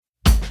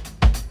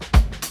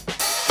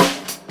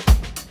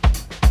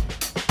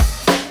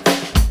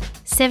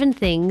7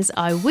 Things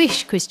I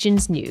Wish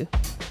Christians Knew.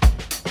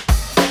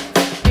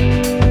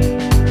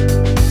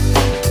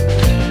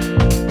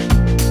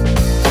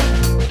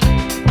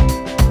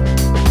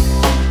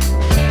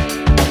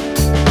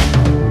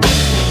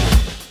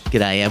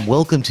 G'day and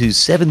welcome to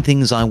 7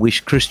 Things I Wish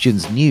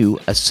Christians Knew,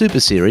 a super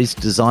series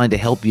designed to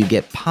help you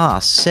get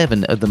past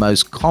 7 of the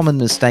most common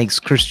mistakes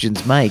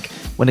Christians make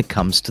when it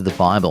comes to the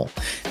Bible.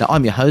 Now,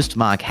 I'm your host,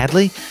 Mark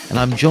Hadley, and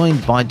I'm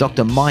joined by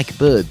Dr. Mike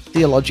Bird,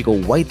 theological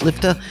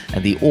weightlifter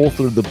and the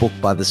author of the book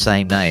by the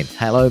same name.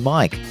 Hello,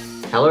 Mike.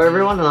 Hello,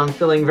 everyone, and I'm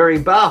feeling very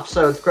buff,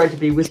 so it's great to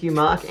be with you,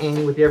 Mark,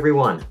 and with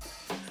everyone.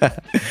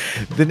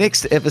 The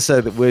next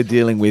episode that we're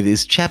dealing with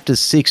is chapter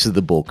 6 of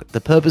the book.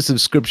 The purpose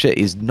of Scripture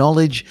is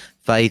knowledge,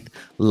 faith,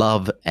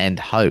 love, and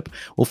hope.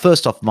 Well,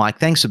 first off, Mike,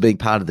 thanks for being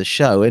part of the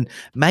show. And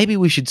maybe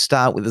we should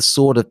start with the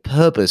sort of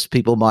purpose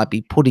people might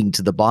be putting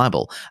to the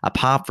Bible,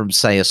 apart from,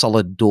 say, a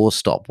solid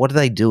doorstop. What are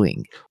they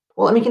doing?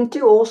 Well, I mean, you can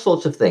do all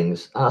sorts of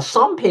things.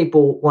 Some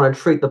people want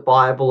to treat the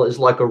Bible as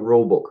like a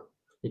rule book.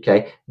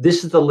 Okay,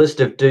 this is the list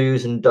of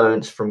do's and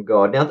don'ts from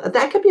God. Now,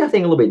 that could be, I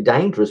think, a little bit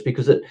dangerous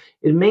because it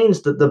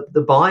means that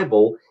the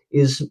Bible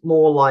is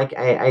more like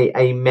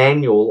a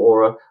manual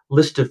or a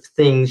list of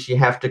things you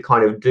have to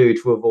kind of do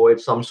to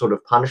avoid some sort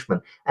of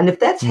punishment. And if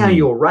that's how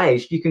you're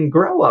raised, you can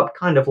grow up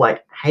kind of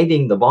like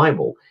hating the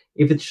Bible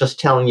if it's just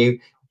telling you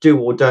do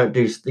or don't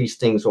do these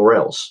things or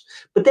else.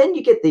 But then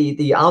you get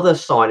the other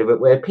side of it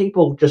where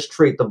people just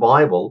treat the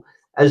Bible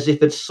as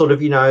if it's sort of,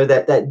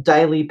 that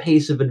daily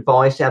piece of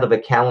advice out of a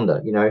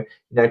calendar,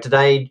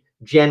 today,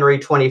 January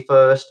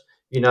 21st,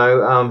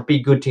 be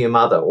good to your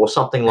mother or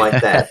something like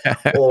that,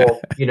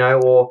 or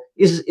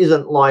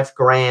isn't life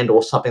grand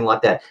or something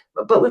like that.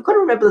 But we've got to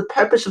remember the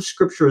purpose of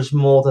Scripture is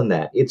more than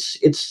that.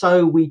 It's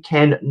so we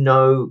can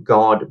know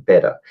God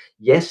better.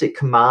 Yes, it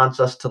commands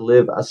us to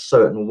live a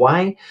certain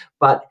way,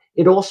 but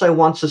it also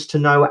wants us to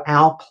know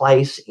our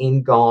place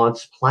in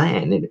God's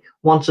plan. It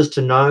wants us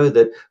to know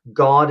that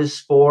God is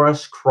for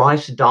us,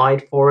 Christ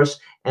died for us,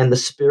 and the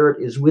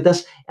Spirit is with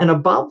us. And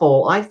above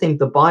all, I think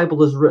the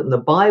Bible is written, the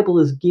Bible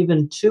is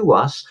given to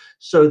us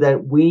so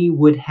that we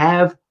would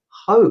have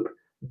hope.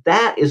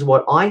 That is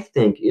what I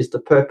think is the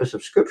purpose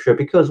of Scripture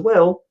because,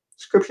 well,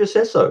 Scripture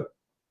says so.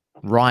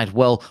 Right.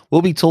 Well,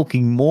 we'll be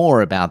talking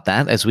more about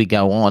that as we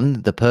go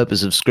on. The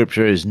purpose of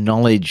Scripture is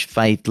knowledge,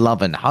 faith,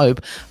 love, and hope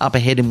up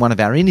ahead in one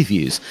of our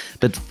interviews.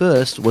 But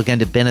first, we're going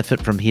to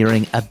benefit from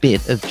hearing a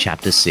bit of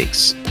Chapter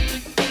 6.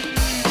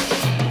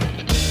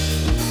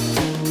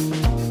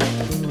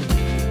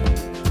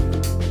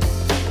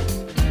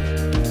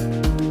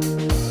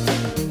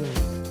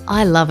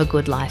 I love a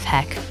good life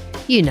hack.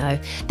 You know,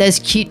 those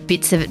cute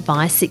bits of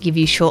advice that give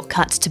you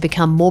shortcuts to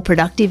become more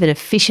productive and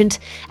efficient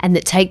and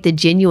that take the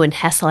genuine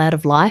hassle out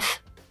of life.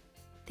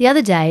 The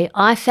other day,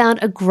 I found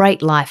a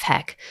great life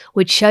hack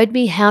which showed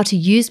me how to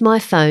use my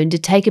phone to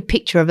take a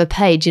picture of a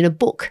page in a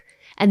book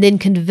and then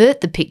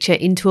convert the picture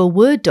into a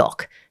Word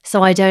doc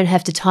so I don't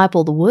have to type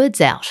all the words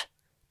out.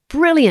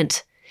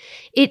 Brilliant!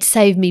 It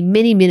saved me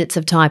many minutes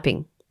of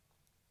typing.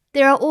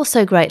 There are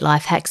also great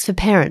life hacks for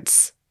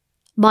parents.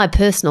 My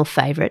personal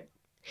favourite: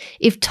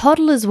 if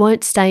toddlers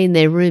won't stay in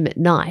their room at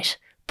night,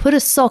 put a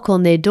sock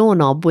on their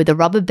doorknob with a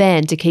rubber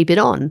band to keep it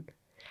on.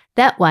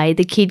 That way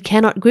the kid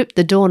cannot grip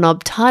the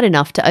doorknob tight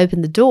enough to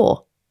open the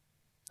door.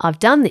 I've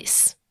done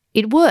this.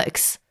 It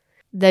works.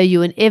 Though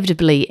you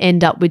inevitably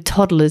end up with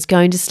toddlers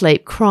going to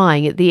sleep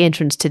crying at the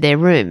entrance to their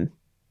room.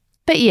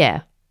 But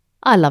yeah,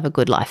 I love a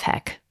good life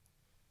hack.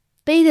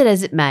 Be that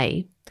as it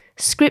may,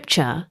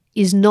 Scripture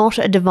is not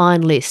a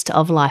divine list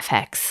of life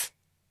hacks.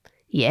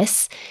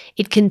 Yes,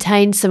 it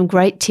contains some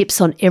great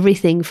tips on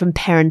everything from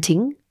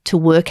parenting to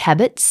work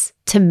habits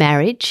to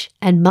marriage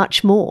and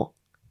much more.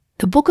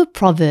 The book of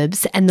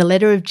Proverbs and the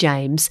letter of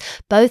James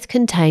both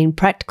contain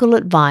practical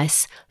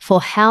advice for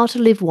how to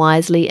live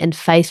wisely and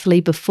faithfully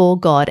before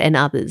God and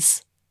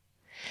others.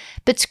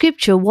 But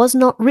Scripture was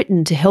not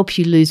written to help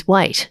you lose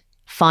weight,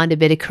 find a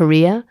better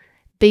career,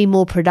 be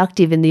more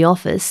productive in the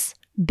office,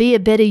 be a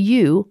better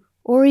you,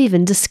 or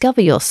even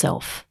discover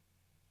yourself.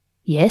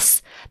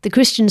 Yes, the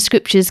Christian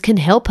Scriptures can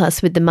help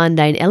us with the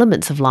mundane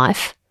elements of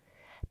life,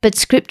 but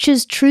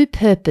Scripture's true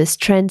purpose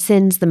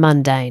transcends the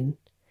mundane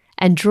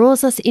and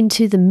draws us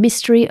into the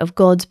mystery of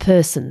God's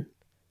person,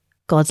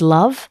 God's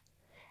love,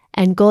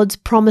 and God's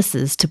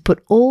promises to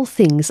put all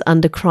things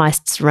under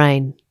Christ's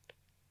reign.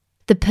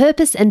 The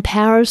purpose and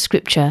power of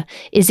Scripture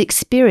is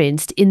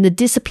experienced in the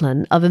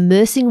discipline of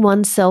immersing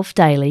oneself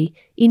daily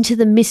into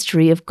the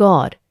mystery of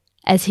God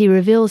as He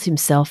reveals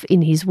Himself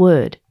in His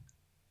Word.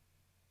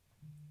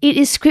 It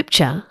is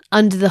Scripture,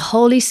 under the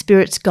Holy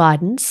Spirit's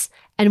guidance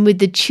and with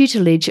the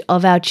tutelage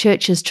of our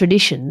Church's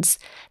traditions,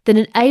 that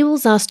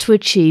enables us to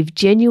achieve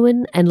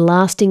genuine and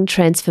lasting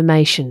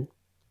transformation.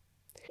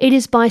 It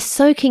is by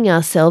soaking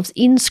ourselves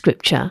in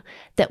Scripture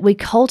that we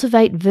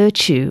cultivate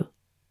virtue,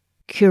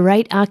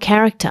 curate our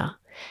character,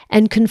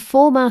 and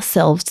conform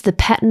ourselves to the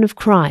pattern of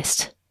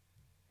Christ.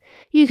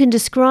 You can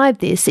describe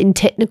this in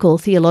technical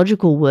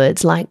theological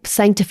words like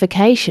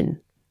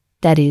sanctification,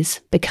 that is,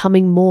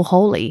 becoming more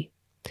holy,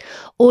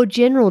 or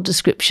general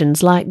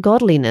descriptions like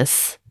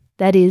godliness,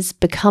 that is,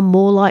 become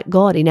more like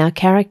God in our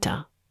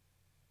character.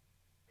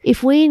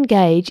 If we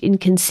engage in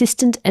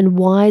consistent and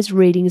wise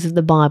readings of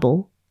the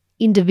Bible,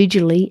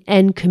 individually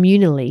and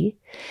communally,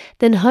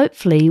 then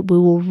hopefully we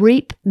will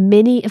reap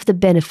many of the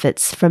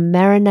benefits from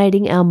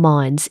marinating our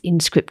minds in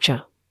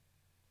Scripture.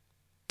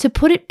 To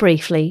put it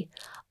briefly,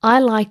 I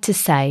like to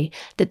say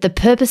that the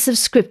purpose of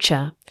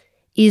Scripture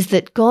is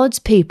that God's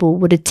people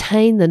would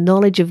attain the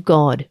knowledge of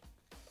God,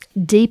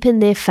 deepen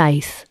their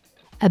faith,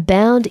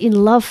 abound in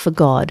love for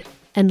God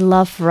and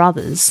love for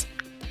others,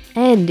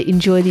 and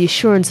enjoy the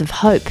assurance of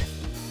hope.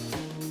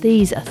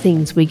 These are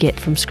things we get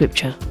from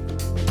Scripture.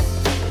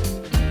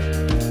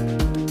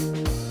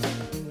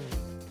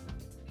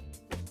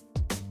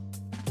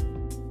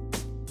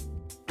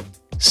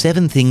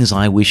 Seven Things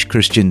I Wish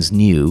Christians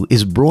Knew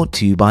is brought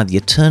to you by the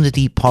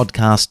Eternity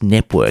Podcast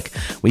Network,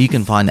 where you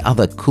can find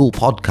other cool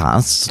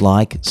podcasts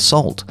like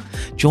Salt.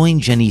 Join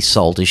Jenny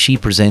Salt as she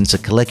presents a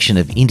collection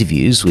of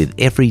interviews with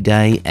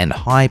everyday and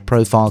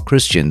high-profile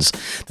Christians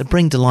that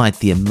bring to light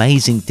the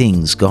amazing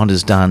things God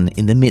has done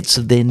in the midst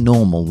of their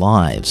normal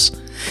lives.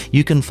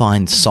 You can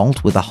find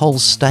Salt with a whole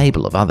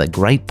stable of other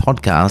great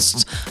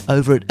podcasts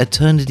over at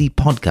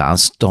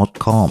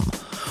eternitypodcast.com,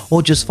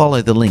 or just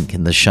follow the link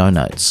in the show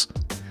notes.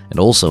 And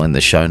also in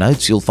the show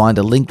notes, you'll find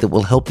a link that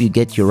will help you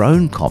get your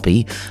own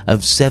copy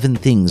of 7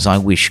 Things I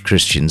Wish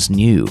Christians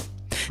Knew.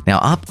 Now,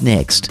 up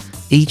next,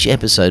 each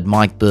episode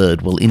Mike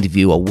Bird will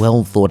interview a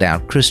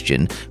well-thought-out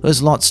Christian who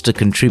has lots to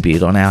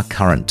contribute on our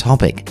current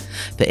topic.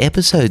 For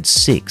episode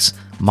 6,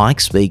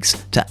 Mike speaks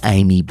to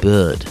Amy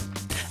Bird.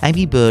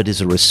 Amy Bird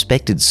is a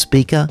respected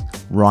speaker,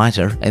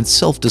 writer, and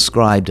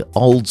self-described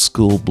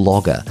old-school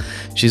blogger.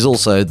 She's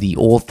also the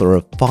author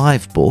of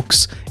 5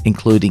 books,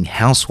 including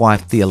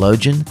Housewife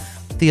Theologian,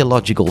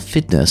 Theological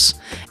Fitness,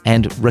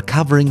 and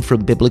Recovering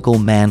from Biblical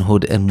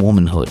Manhood and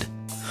Womanhood,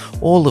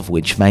 all of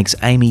which makes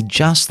Amy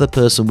just the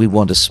person we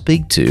want to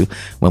speak to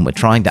when we're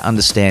trying to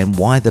understand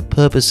why the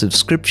purpose of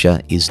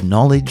Scripture is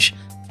knowledge,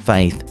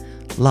 faith,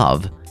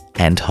 love,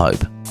 and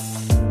hope.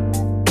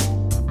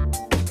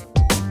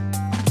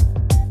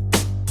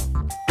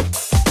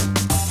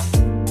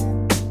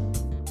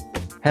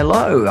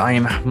 Hello,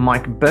 I'm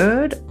Mike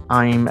Bird.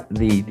 I'm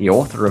the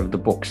author of the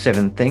book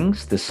 7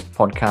 Things this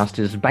podcast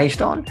is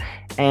based on.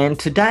 And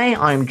today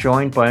I'm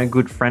joined by a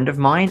good friend of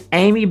mine,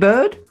 Amy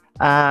Bird.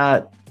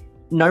 No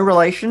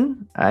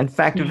relation. In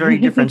fact, a very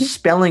different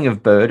spelling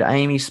of Bird.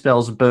 Amy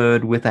spells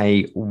Bird with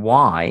a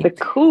Y. The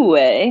cool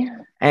way.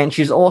 And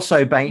she's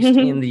also based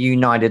in the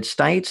United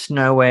States,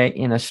 nowhere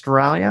in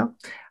Australia.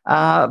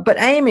 But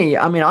Amy,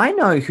 I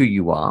know who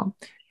you are.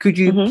 Could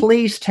you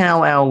please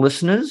tell our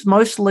listeners,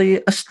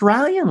 mostly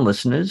Australian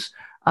listeners,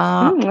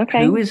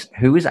 who is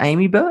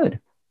Amy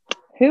Bird?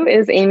 Who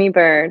is Amy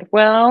Bird?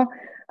 Well,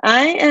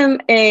 I am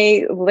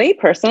a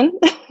layperson,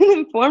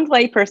 informed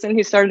layperson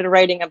who started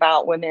writing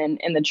about women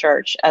in the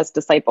church as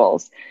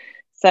disciples.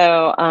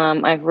 So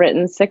I've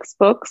written 6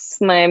 books.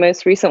 My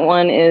most recent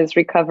one is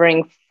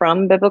Recovering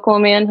from Biblical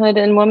Manhood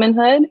and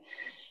Womanhood,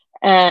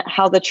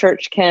 How the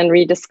Church Can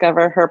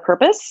Rediscover Her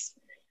Purpose.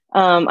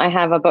 I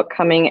have a book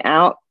coming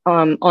out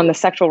on the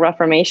sexual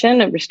reformation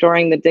and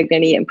restoring the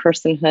dignity and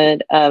personhood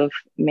of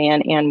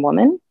man and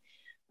woman.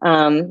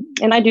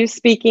 And I do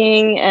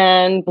speaking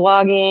and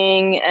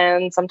blogging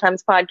and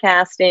sometimes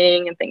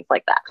podcasting and things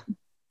like that.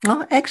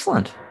 Oh,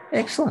 excellent.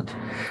 Excellent.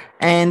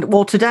 And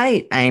well,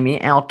 today, Amy,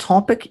 our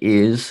topic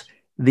is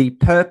the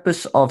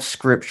purpose of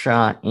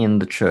Scripture in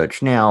the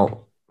church.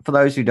 Now, for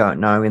those who don't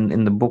know,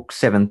 in the book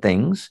 7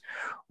 Things,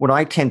 what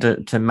I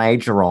tend to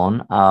major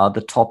on are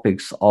the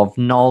topics of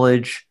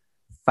knowledge,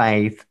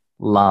 faith,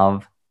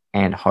 love,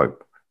 and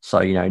hope. So,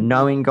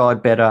 knowing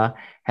God better,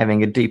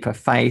 having a deeper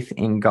faith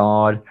in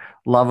God,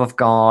 love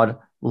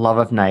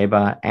of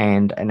neighbor,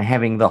 and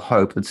having the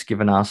hope that's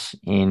given us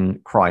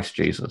in Christ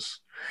Jesus.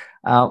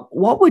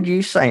 What would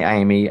you say,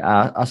 Amy,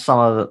 are some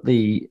of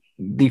the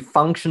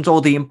functions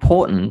or the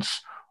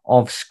importance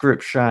of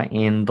Scripture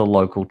in the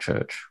local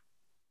church?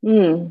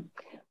 Well,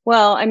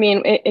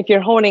 if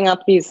you're holding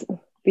up these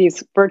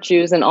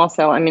virtues, and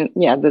also,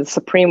 the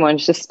supreme one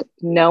is just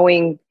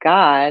knowing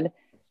God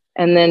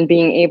and then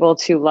being able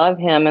to love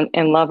him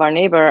and love our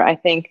neighbor. I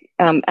think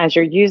as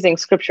you're using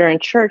Scripture in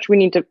church, we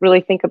need to really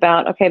think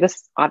about, okay,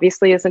 this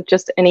obviously isn't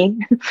just any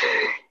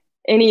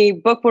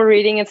book we're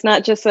reading. It's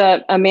not just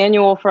a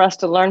manual for us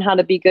to learn how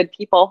to be good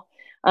people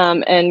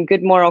and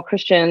good moral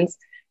Christians,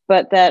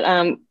 but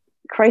that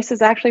Christ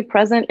is actually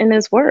present in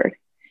his word.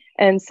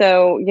 And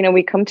so,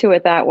 we come to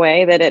it that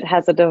way, that it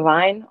has a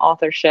divine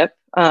authorship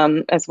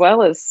as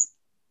well as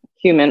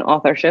human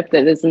authorship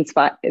that is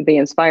the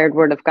inspired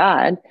word of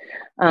God.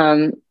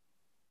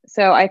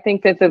 So I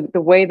think that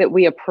the way that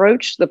we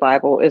approach the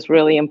Bible is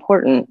really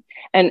important.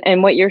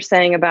 And what you're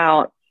saying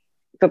about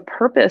the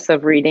purpose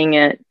of reading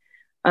it,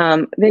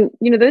 then,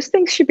 those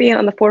things should be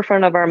on the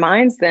forefront of our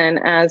minds then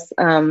as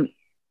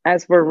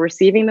we're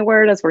receiving the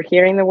word, as we're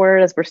hearing the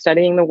word, as we're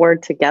studying the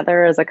word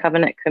together as a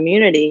covenant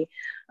community.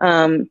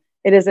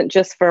 it isn't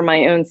just for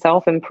my own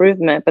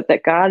self-improvement, but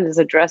that God is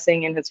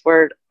addressing in his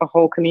word a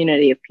whole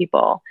community of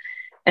people.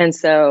 And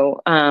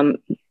so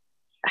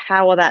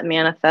how will that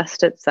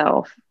manifest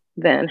itself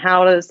then?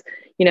 How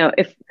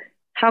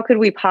could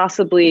we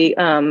possibly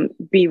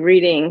be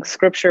reading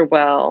scripture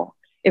well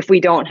if we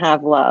don't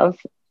have love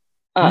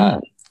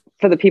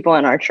for the people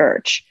in our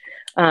church?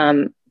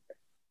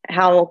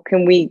 How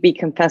can we be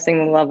confessing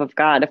the love of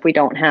God if we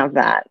don't have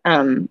that?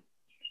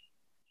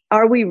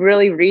 Are we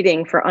really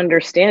reading for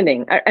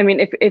understanding? I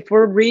mean, if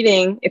we're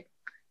reading,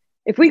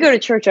 if we go to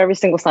church every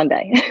single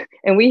Sunday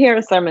and we hear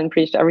a sermon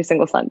preached every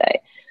single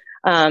Sunday,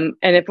 and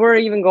if we're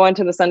even going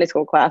to the Sunday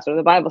school class or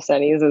the Bible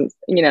studies and,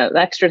 the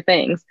extra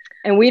things,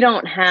 and we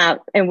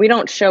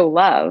don't show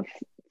love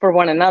for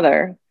one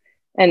another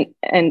and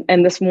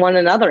this one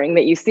anothering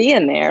that you see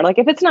in there, like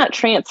if it's not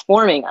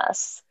transforming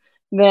us,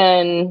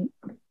 then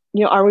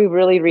are we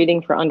really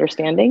reading for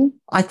understanding?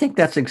 I think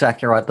that's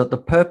exactly right. That the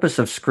purpose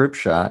of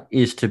Scripture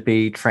is to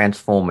be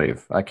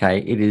transformative. Okay,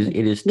 it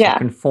is to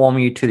conform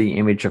you to the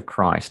image of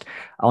Christ.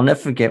 I'll never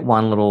forget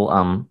one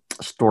little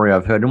story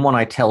I've heard, and one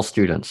I tell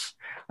students.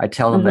 I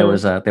tell them there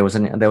was an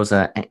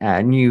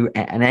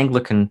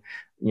Anglican,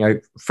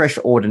 fresh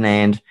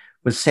ordinand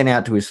was sent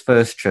out to his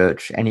first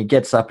church, and he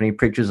gets up and he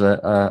preaches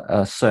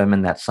a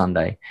sermon that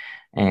Sunday,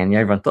 and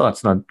everyone thought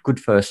it's not a good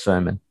first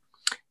sermon,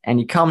 and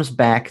he comes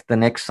back the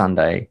next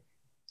Sunday.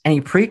 And he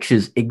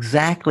preaches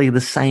exactly the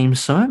same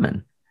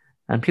sermon.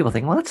 And people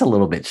think, well, that's a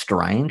little bit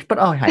strange. But,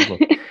 hey, look,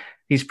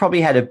 he's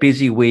probably had a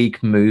busy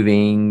week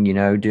moving,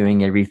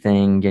 doing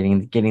everything,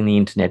 getting the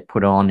internet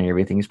put on and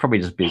everything. He's probably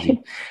just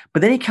busy.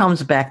 But then he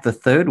comes back the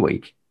third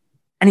week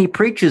and he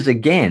preaches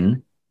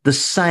again the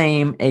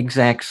same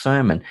exact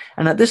sermon.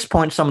 And at this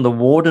point, some of the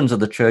wardens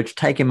of the church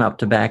take him up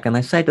to back and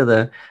they say to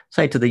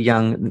the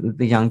young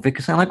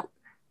vicar, saying, like,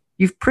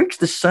 you've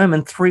preached this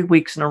sermon 3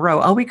 weeks in a row.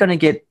 Are we going to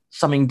get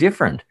something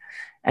different?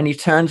 And he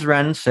turns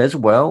around and says,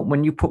 well,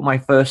 when you put my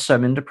first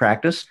sermon into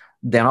practice,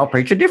 then I'll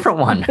preach a different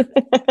one.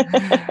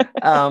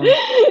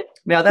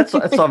 Now, that's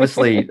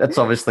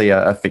obviously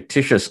a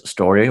fictitious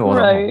story, or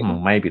right.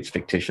 Maybe it's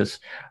fictitious.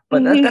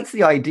 But that's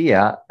the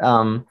idea.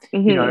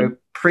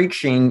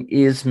 Preaching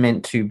is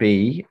meant to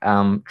be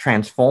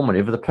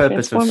transformative. The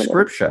purpose of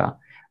Scripture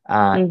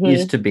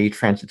is to be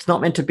It's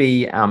not meant to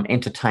be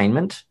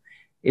entertainment.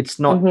 It's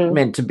not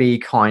meant to be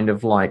kind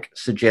of like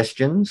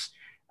suggestions.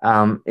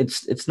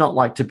 It's not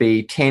like to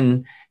be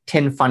 10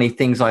 funny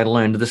things I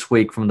learned this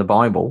week from the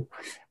Bible,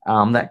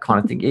 that kind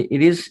of thing.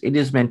 It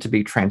is meant to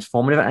be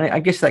transformative, and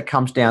I guess that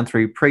comes down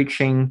through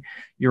preaching,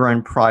 your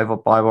own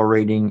private Bible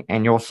reading,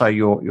 and also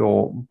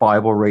your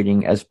Bible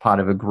reading as part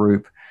of a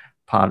group,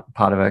 part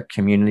of a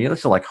community. This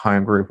is like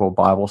home group or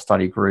Bible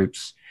study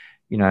groups,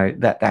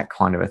 that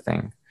kind of a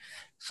thing.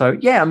 So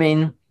yeah, I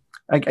mean,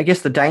 I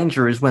guess the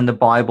danger is when the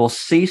Bible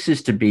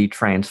ceases to be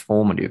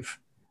transformative.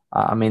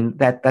 I mean,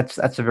 that's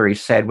a very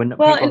sad one.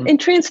 Well, and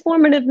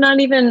transformative, not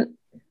even,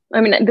 I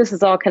mean, this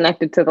is all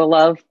connected to the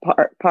love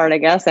part, I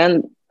guess,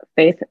 and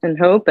faith and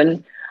hope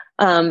and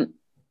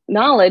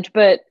knowledge,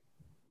 but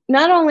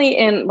not only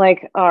in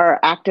like our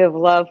active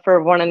love for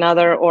one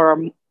another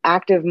or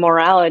active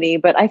morality,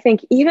 but I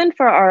think even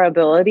for our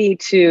ability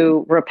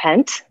to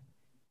repent,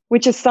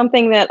 which is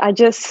something that I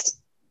just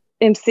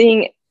am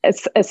seeing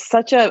as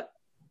such a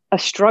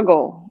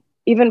struggle,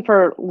 even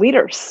for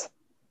leaders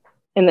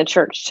in the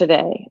church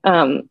today.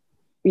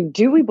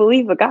 Do we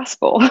believe the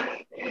gospel?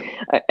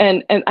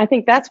 and I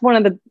think that's one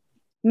of the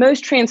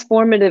most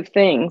transformative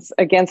things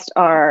against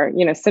our,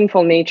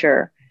 sinful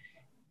nature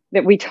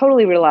that we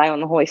totally rely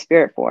on the Holy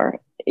Spirit for,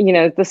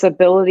 this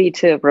ability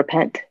to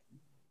repent.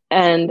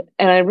 And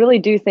I really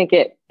do think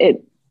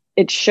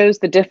it shows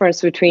the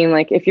difference between,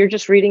 like, if you're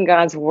just reading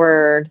God's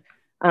word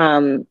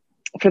for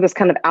this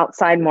kind of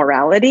outside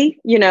morality,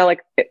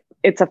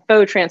 it's a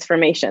faux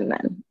transformation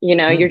then,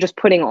 you're just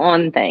putting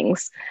on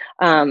things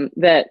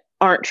that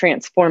aren't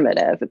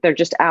transformative. They're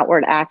just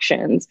outward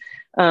actions.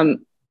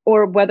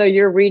 Or whether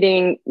you're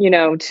reading,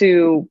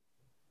 to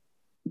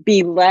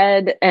be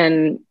led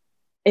and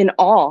in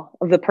awe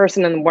of the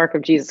person and the work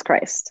of Jesus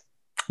Christ.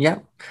 Yeah,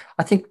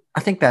 I think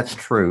that's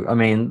true. I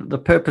mean, the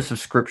purpose of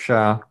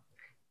Scripture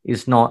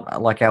is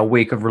not like our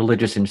week of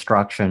religious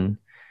instruction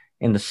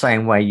in the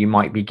same way you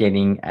might be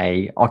getting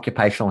a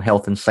occupational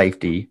health and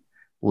safety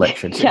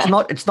lecture.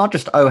 It's not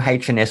just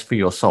OH&S for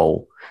your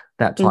soul,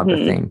 that type of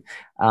thing.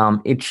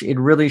 It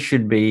really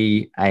should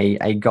be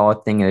a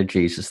God thing and a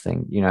Jesus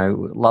thing.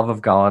 Love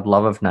of God,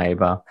 love of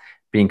neighbor,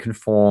 being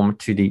conformed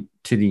to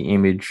the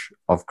image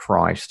of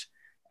Christ,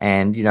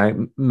 and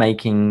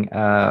making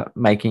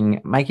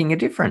a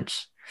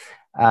difference.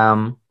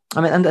 I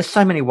mean, and there's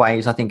so many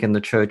ways I think in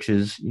the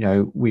churches,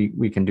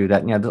 we can do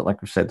that.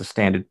 Like we said, the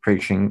standard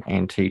preaching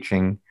and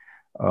teaching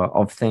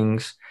of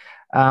things.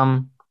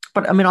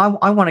 But I mean,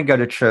 I want to go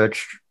to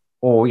church,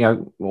 or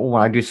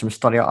when I do some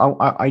study,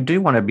 I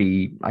do want to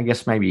be, I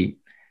guess maybe,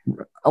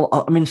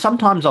 I mean,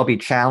 sometimes I'll be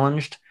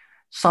challenged.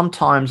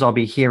 Sometimes I'll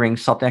be hearing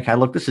something. Okay,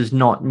 look, this is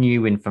not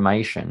new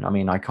information. I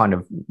mean, I kind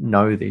of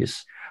know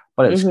this,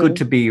 but it's good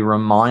to be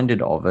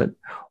reminded of it.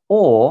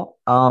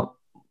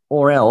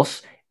 or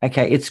else,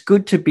 okay, it's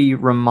good to be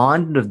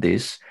reminded of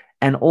this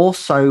and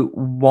also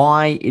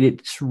why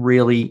it's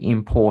really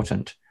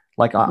important.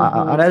 Like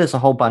I know there's a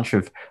whole bunch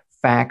of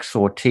facts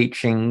or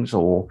teachings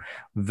or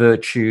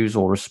virtues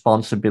or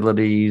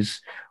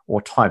responsibilities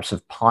or types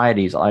of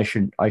pieties I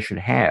should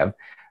have,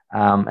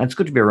 and it's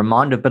good to be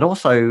reminded, but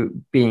also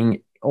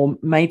being or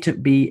made to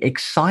be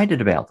excited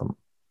about them.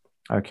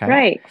 Okay,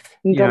 right,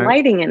 and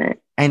delighting in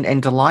it,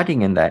 and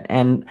delighting in that.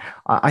 And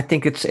I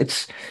think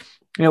it's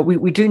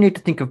we do need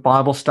to think of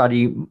Bible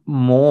study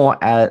more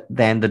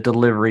than the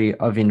delivery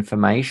of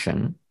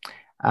information.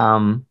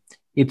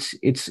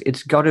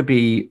 It's got to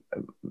be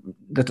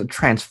the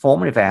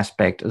transformative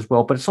aspect as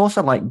well, but it's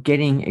also like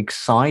getting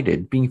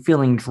excited,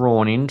 feeling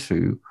drawn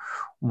into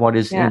what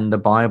is in the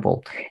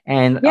Bible.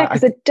 And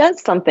because it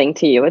does something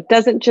to you. It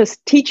doesn't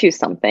just teach you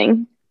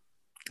something.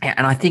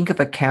 And I think of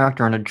a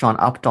character in a John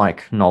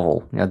Updike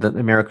novel, the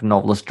American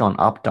novelist John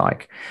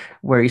Updike,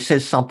 where he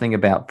says something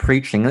about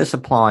preaching. This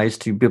applies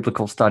to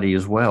biblical study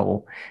as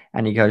well.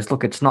 And he goes,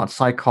 look, it's not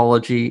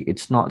psychology,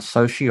 it's not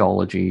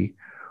sociology.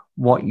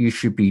 What you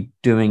should be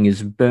doing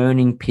is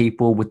burning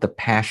people with the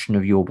passion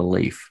of your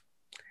belief.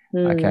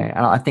 Okay.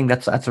 And I think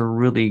that's a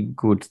really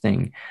good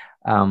thing.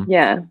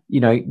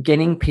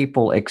 Getting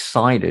people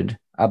excited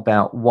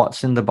about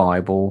what's in the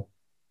Bible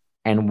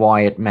and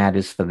why it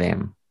matters for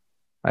them.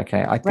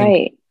 Okay. I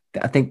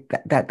think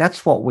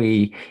that's what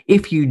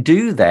if you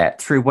do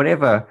that through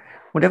whatever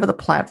the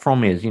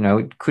platform is,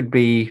 it could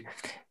be,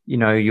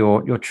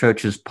 your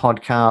church's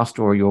podcast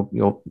or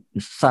your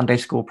Sunday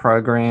school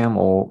program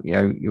or,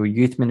 your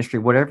youth ministry,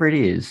 whatever it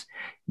is,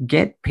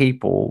 get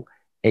people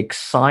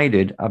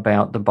excited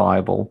about the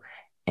Bible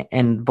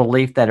and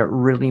believe that it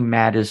really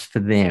matters for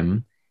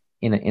them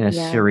in a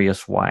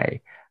serious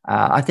way.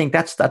 I think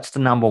that's the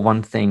number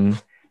one thing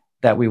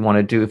that we want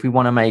to do. If we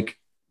want to make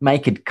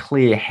it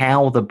clear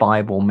how the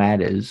Bible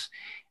matters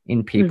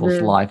in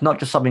people's life, not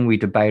just something we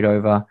debate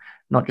over,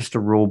 not just a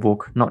rule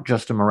book, not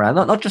just a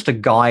morale, not just a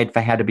guide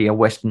for how to be a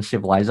Western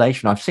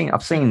civilization. I've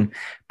seen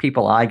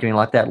people arguing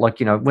like that, like,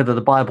 whether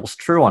the Bible's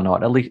true or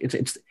not. At least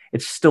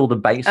it's still the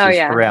basis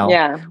for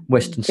our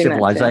Western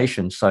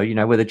civilization. So,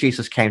 whether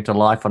Jesus came to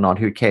life or not,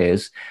 who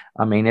cares?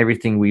 I mean,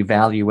 everything we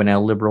value in our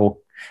liberal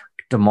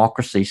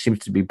democracy seems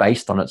to be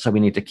based on it, so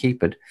we need to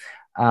keep it.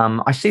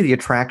 I see the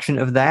attraction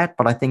of that,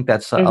 but I think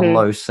that's a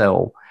low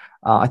sell.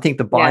 I think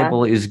the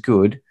Bible is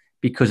good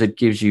because it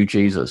gives you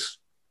Jesus.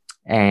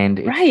 And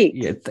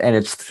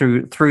it's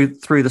through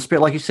the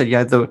Spirit, like you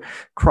said, the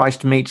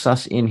Christ meets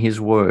us in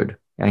His Word,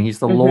 and He's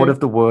the Lord of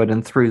the Word,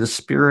 and through the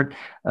Spirit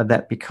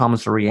that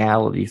becomes a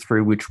reality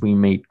through which we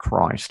meet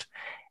Christ,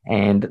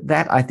 and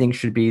that I think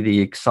should be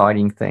the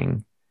exciting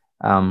thing.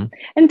 And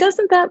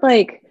doesn't that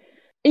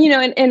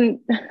and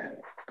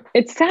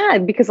it's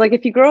sad because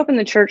if you grow up in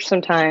the church,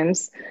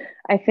 sometimes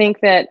I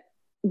think that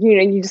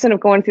you just end up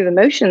going through the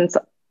motions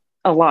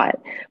a lot,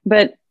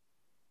 but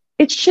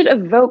it should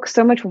evoke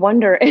so much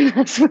wonder in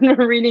us when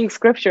we're reading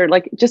scripture,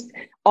 just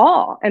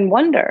awe and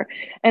wonder.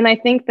 And I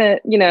think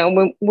that,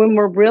 when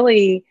we're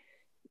really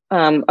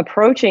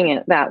approaching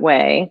it that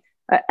way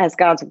as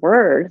God's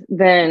word,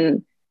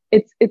 then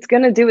it's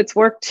going to do its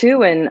work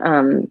too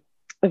in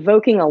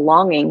evoking a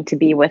longing to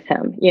be with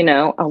Him,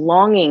 a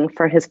longing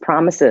for His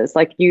promises.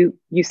 Like you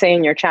say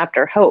in your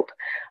chapter, hope.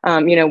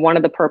 One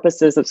of the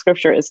purposes of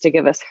scripture is to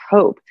give us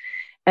hope.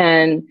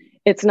 And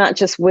it's not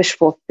just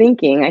wishful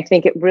thinking. I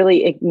think it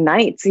really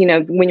ignites,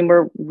 when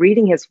we're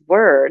reading His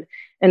word,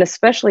 and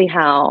especially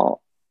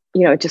how,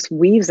 it just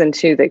weaves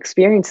into the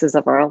experiences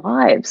of our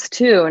lives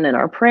too, and in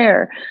our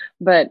prayer.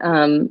 But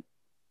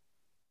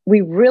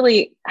we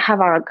really have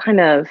our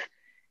kind of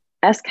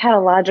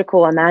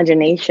eschatological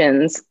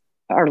imaginations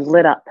are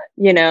lit up,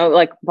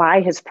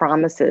 by His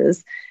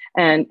promises.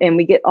 And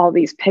we get all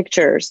these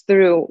pictures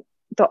through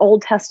the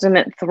Old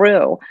Testament,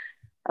 through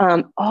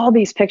all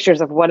these pictures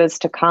of what is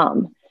to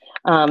come.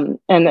 And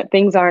that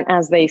things aren't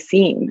as they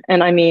seem.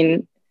 And I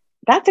mean,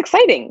 that's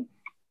exciting.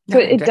 So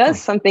it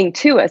does something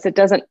to us. It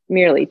doesn't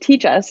merely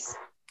teach us,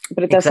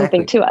 but it does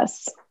something to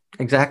us.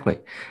 Exactly.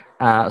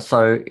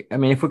 So, I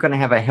mean, if we're going to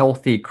have a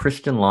healthy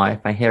Christian life,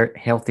 a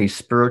healthy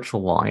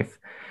spiritual life,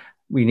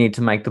 we need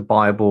to make the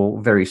Bible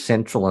very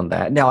central in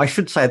that. Now, I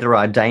should say there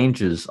are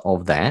dangers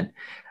of that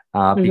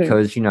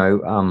because,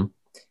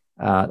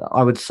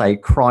 I would say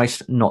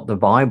Christ, not the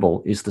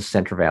Bible, is the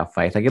center of our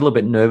faith. I get a little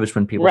bit nervous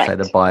when people say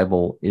the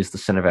Bible is the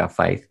center of our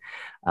faith.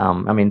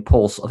 I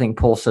think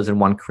Paul says in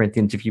 1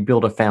 Corinthians, if you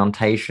build a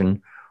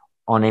foundation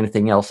on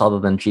anything else other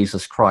than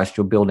Jesus Christ,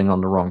 you're building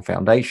on the wrong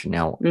foundation.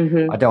 Now,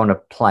 I don't want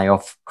to play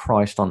off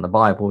Christ on the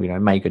Bible,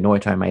 mega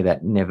noito, may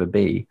that never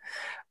be.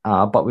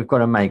 But we've got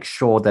to make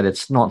sure that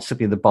it's not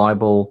simply the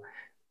Bible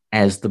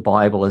as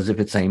if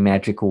it's a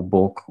magical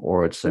book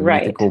or it's a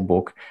mythical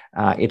book.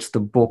 It's the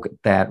book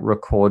that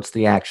records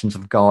the actions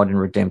of God in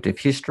redemptive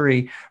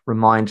history,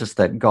 reminds us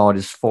that God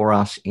is for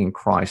us in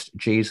Christ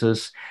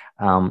Jesus.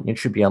 It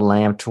should be a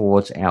lamp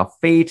towards our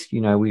feet.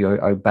 We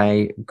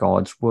obey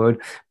God's word.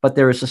 But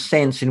there is a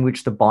sense in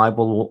which the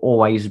Bible will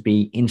always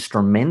be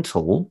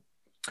instrumental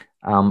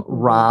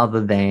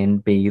rather than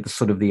be the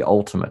sort of the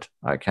ultimate.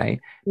 Okay.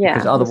 Yeah.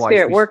 Because otherwise, the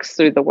Spirit works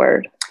through the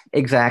Word.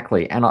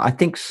 Exactly. And I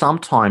think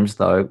sometimes,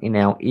 though, in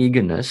our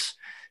eagerness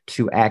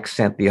to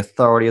accent the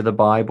authority of the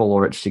Bible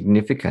or its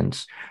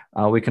significance,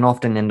 we can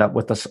often end up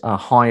with a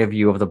higher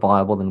view of the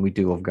Bible than we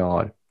do of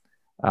God,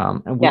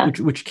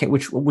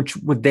 which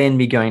would then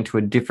be going to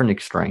a different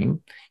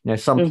extreme.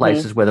 Some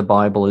places where the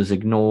Bible is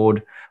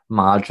ignored,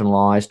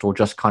 marginalized, or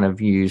just kind of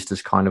used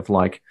as kind of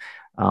like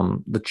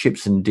the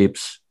chips and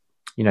dips,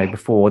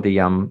 before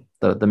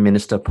the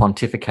minister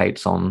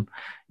pontificates on,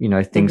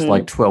 things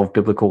like 12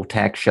 biblical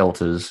tax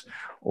shelters,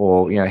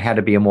 or how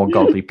to be a more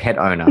godly pet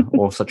owner,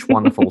 or such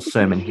wonderful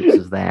sermon hits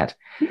as that.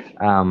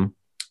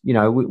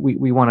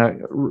 We want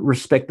to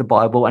respect the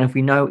Bible, and if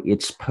we know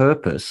its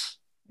purpose,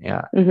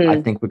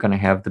 I think we're going to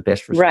have the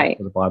best respect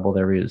for the Bible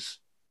there is.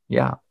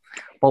 Yeah.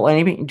 Well,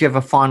 Amy, do you have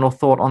a final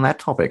thought on that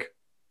topic?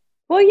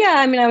 Well, yeah.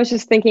 I mean, I was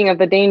just thinking of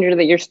the danger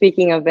that you're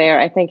speaking of there.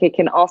 I think it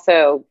can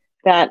also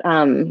that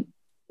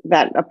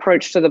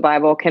approach to the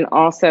Bible can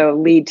also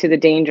lead to the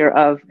danger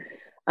of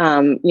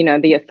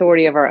the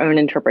authority of our own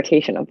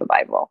interpretation of the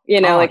Bible.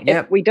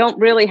 If we don't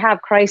really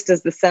have Christ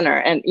as the center,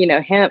 and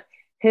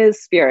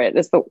his Spirit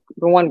is the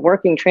one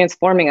working,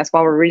 transforming us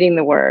while we're reading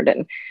the Word.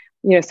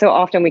 And so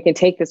often we can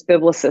take this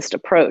biblicist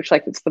approach,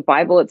 like it's the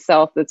Bible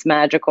itself that's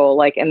magical,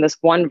 like in this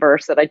one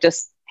verse that I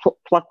just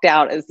plucked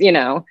out as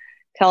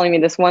telling me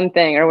this one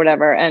thing or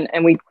whatever, and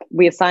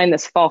we assign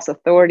this false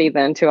authority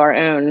then to our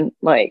own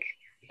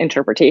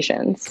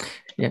interpretations,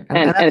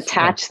 and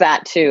attach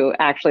that to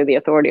actually the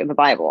authority of the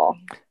Bible.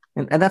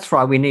 And that's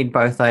right. We need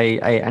both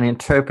an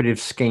interpretive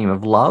scheme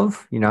of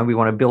love. We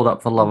want to build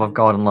up the love of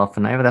God and love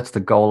for neighbor. That's the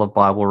goal of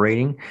Bible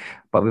reading.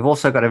 But we've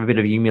also got to have a bit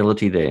of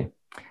humility there,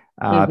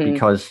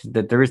 because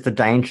there is the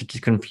danger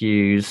to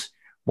confuse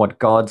what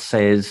God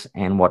says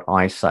and what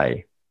I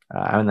say.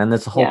 And then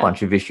there's a whole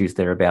bunch of issues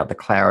there about the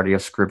clarity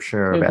of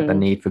Scripture, about the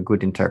need for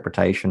good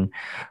interpretation.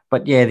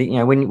 But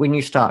when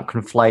you start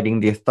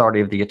conflating the authority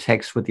of the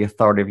text with the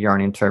authority of your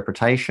own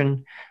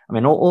interpretation, I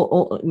mean,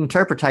 all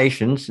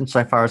interpretations,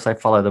 insofar as they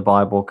follow the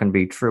Bible, can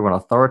be true and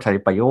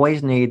authoritative, but you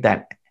always need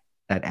that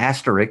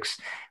asterisk,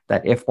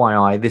 that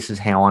FYI, this is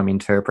how I'm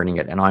interpreting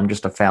it, and I'm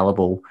just a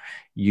fallible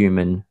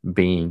human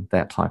being,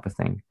 that type of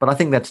thing. But I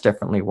think that's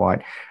definitely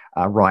right.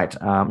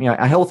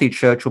 A healthy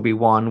church will be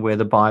one where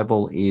the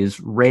Bible is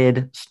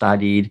read,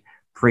 studied,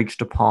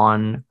 preached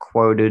upon,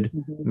 quoted,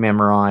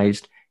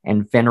 memorized,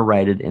 and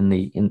venerated in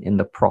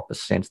the proper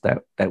sense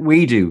that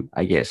we do,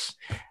 I guess,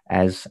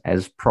 as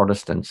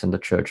Protestants in the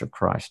Church of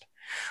Christ.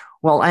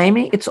 Well,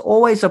 Amy, it's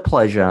always a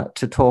pleasure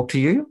to talk to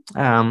you.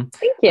 Thank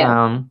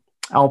you.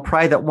 I'll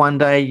pray that one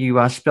day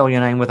you spell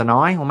your name with an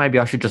I, or maybe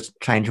I should just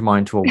change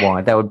mine to a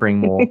Y. That would bring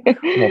more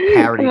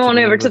parity. Come on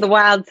over to the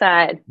wild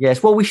side.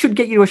 Yes, well, we should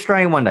get you to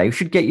Australia one day. We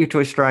should get you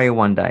to Australia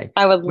one day.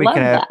 I would love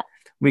that.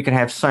 We could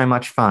have so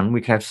much fun.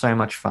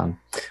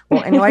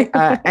 Well, anyway,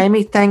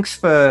 Amy, thanks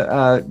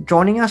for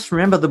joining us.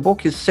 Remember, the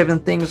book is 7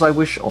 Things I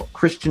Wish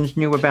Christians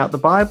Knew About the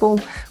Bible.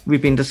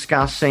 We've been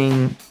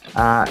discussing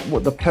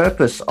what the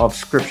purpose of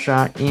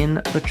Scripture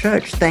in the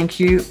church. Thank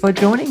you for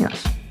joining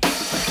us.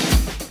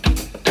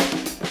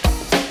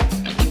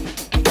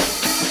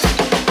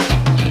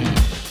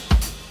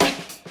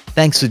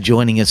 Thanks for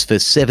joining us for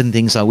 7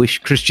 Things I Wish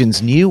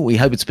Christians Knew. We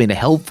hope it's been a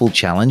helpful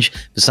challenge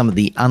for some of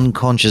the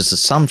unconscious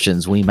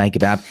assumptions we make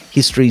about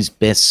history's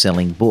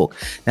best-selling book.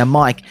 Now,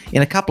 Mike,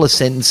 in a couple of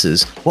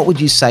sentences, what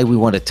would you say we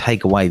want to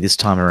take away this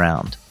time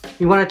around?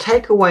 You want to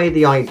take away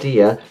the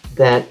idea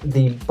that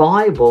the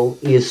Bible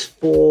is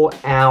for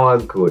our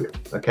good,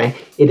 okay?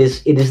 It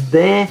is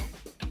there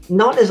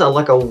not as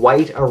a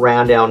weight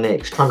around our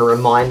necks, trying to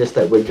remind us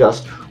that we're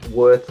just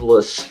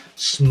worthless,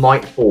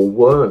 smiteful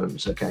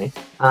worms, okay?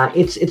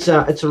 It's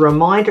a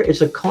reminder,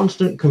 it's a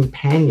constant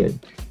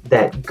companion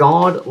that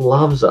God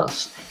loves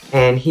us,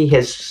 and he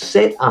has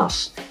set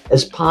us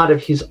as part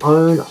of his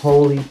own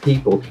holy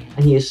people,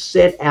 and he has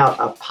set out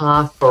a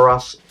path for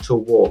us to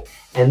walk.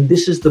 And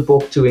this is the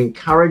book to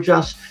encourage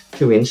us,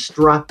 to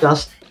instruct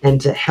us,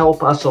 and to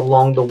help us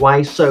along the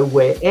way. So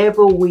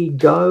wherever we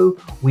go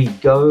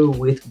with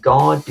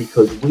God,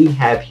 because we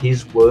have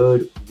his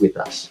word with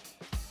us.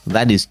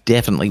 That is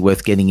definitely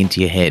worth getting into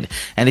your head.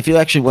 And if you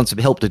actually want some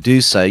help to do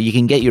so, you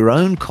can get your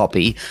own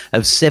copy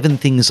of 7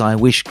 Things I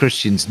Wish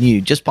Christians Knew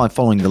just by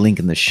following the link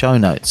in the show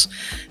notes.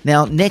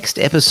 Now, next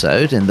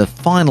episode, and the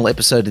final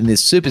episode in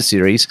this super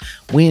series,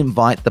 we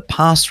invite the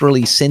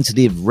pastorally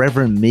sensitive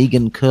Reverend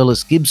Megan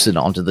Curlis Gibson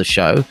onto the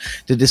show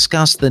to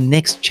discuss the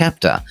next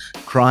chapter,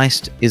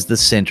 Christ is the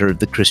Center of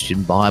the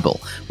Christian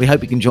Bible. We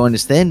hope you can join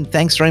us then.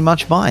 Thanks very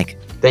much, Mike.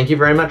 Thank you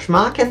very much,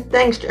 Mark, and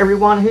thanks to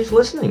everyone who's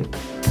listening.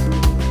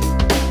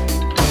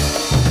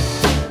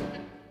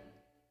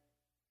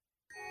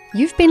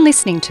 You've been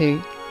listening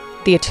to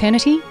the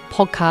Eternity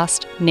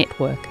Podcast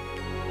Network,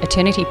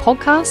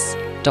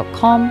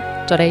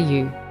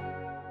 eternitypodcasts.com.au.